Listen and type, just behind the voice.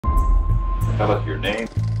Tell us your name.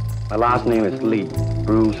 My last name is Lee,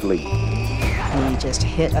 Bruce Lee. We just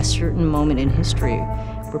hit a certain moment in history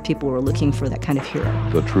where people were looking for that kind of hero.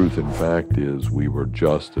 The truth, in fact, is we were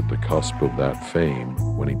just at the cusp of that fame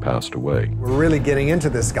when he passed away. We're really getting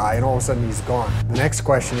into this guy, and all of a sudden he's gone. The next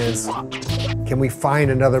question is, can we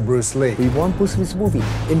find another Bruce Lee? We want Bruce Lee's movie.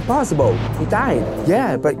 Impossible. He died.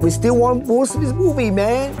 Yeah, but we still want Bruce Lee's movie,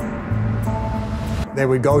 man. They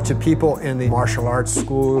would go to people in the martial arts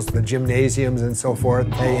schools, the gymnasiums and so forth.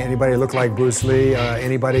 Hey, anybody look like Bruce Lee?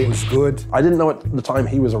 Anybody who's good? I didn't know at the time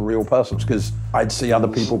he was a real person because I'd see other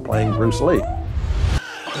people playing Bruce Lee.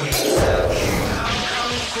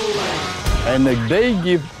 And they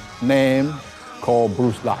give name called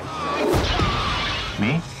Bruce Lee.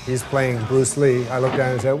 Me? He's playing Bruce Lee. I looked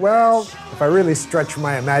down and said, well, if I really stretch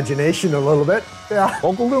my imagination a little bit, yeah.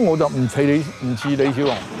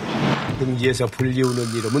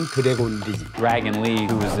 Dragon Lee,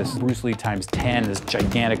 who was this Bruce Lee times 10, this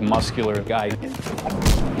gigantic muscular guy.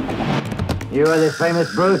 You are the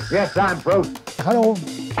famous Bruce? Yes, I'm Bruce. Hello.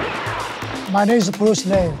 My name is Bruce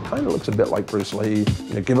Lee. Kind of looks a bit like Bruce Lee.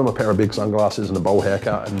 You know, give him a pair of big sunglasses and a bowl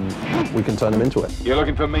haircut and we can turn him into it. You're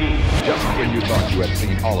looking for me? Just when you thought you had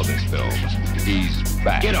seen all of his films, he's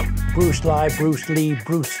back. Get him! Bruce Lee, Bruce Lee,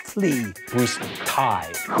 Bruce Lee. Bruce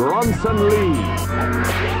Tai. Bronson Lee.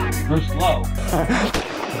 Bruce Lowe.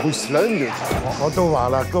 Bruce Lee.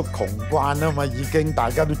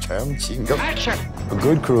 Action! A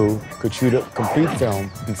good crew could shoot a complete film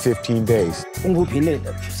in 15 days. It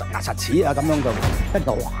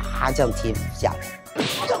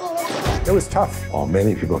was tough. Oh,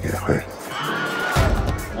 many people get hurt.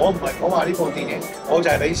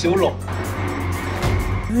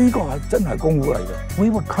 We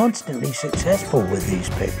were constantly successful with these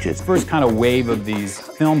pictures. First kind of wave of these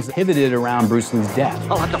films pivoted around Bruce Lee's death.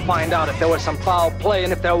 I'll have to find out if there was some foul play,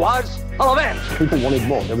 and if there was, I'll avenge. People wanted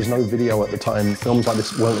more. There was no video at the time. Films like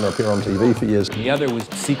this weren't going to appear on TV for years. The other was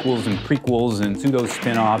sequels and prequels and pseudo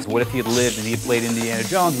spin-offs. What if he had lived and he had played Indiana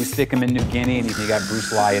Jones? We stick him in New Guinea, and you got Bruce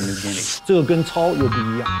Lee in New Guinea.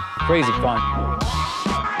 Crazy fun.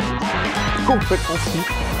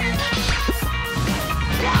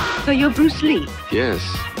 So you're Bruce Lee? Yes.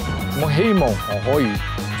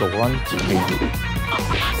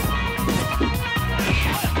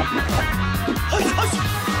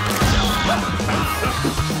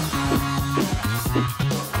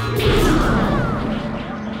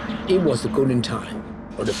 It was the golden time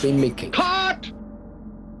of the filmmaking.